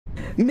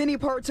Many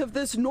parts of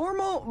this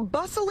normal,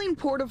 bustling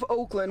Port of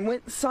Oakland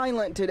went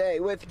silent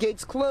today, with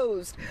gates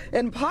closed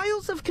and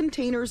piles of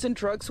containers and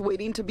trucks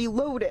waiting to be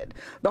loaded.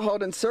 The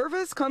halt in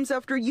service comes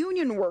after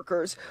union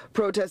workers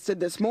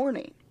protested this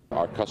morning.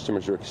 Our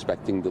customers are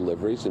expecting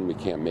deliveries, and we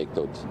can't make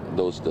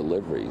those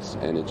deliveries,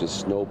 and it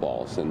just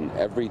snowballs. And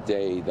every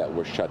day that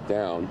we're shut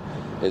down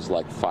is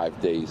like 5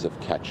 days of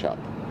catch-up.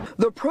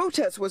 The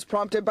protest was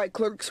prompted by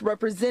clerks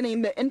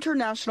representing the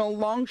International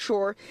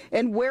Longshore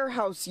and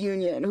Warehouse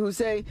Union, who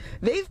say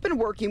they've been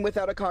working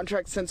without a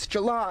contract since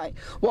July.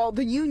 While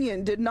the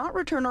union did not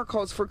return our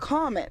calls for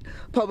comment,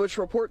 published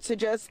reports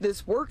suggest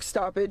this work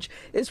stoppage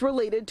is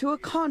related to a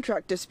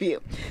contract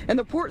dispute. And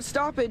the port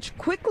stoppage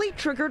quickly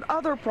triggered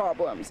other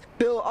problems.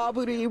 Bill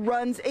Abudi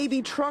runs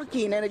AV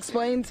Trucking and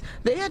explains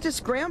they had to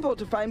scramble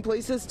to find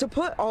places to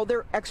put all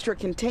their extra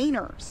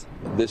containers.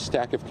 This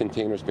stack of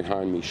containers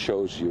behind me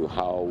shows you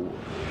how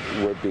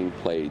we're being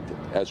played.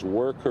 As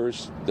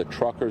workers, the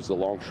truckers, the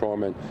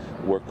longshoremen,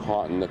 we're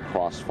caught in the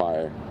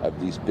crossfire of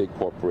these big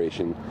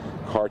corporation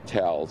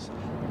cartels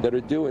that are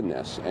doing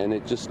this, and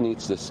it just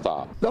needs to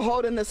stop. The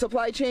halt in the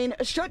supply chain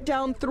shut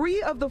down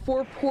 3 of the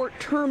 4 port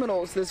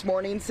terminals this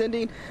morning,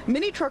 sending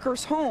many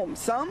truckers home,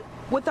 some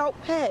without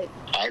pay.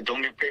 I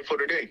don't get paid for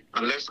the day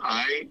unless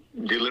I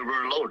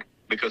deliver a load,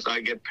 because I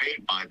get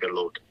paid by the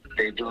load.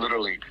 They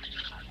literally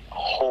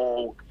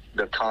hold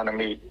the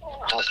economy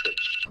hostage.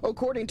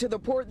 According to the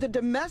port, the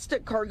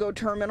domestic cargo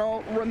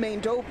terminal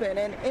remained open,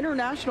 and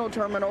international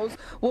terminals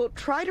will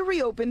try to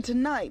reopen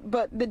tonight,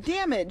 but the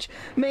damage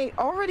may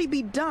already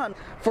be done.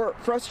 For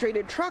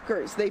frustrated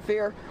truckers, they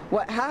fear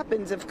what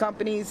happens if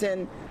companies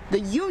and the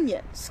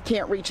unions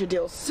can't reach a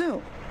deal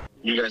soon.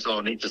 You guys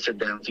all need to sit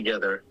down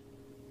together,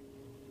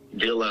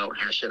 deal out,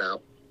 hash it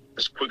out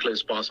as quickly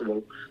as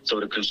possible, so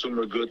the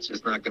consumer goods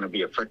is not going to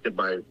be affected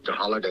by the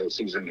holiday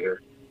season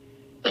here,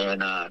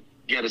 and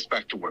get us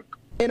back to work.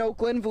 In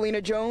Oakland,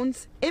 Velena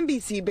Jones,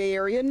 NBC Bay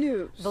Area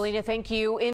News. Velena, thank you.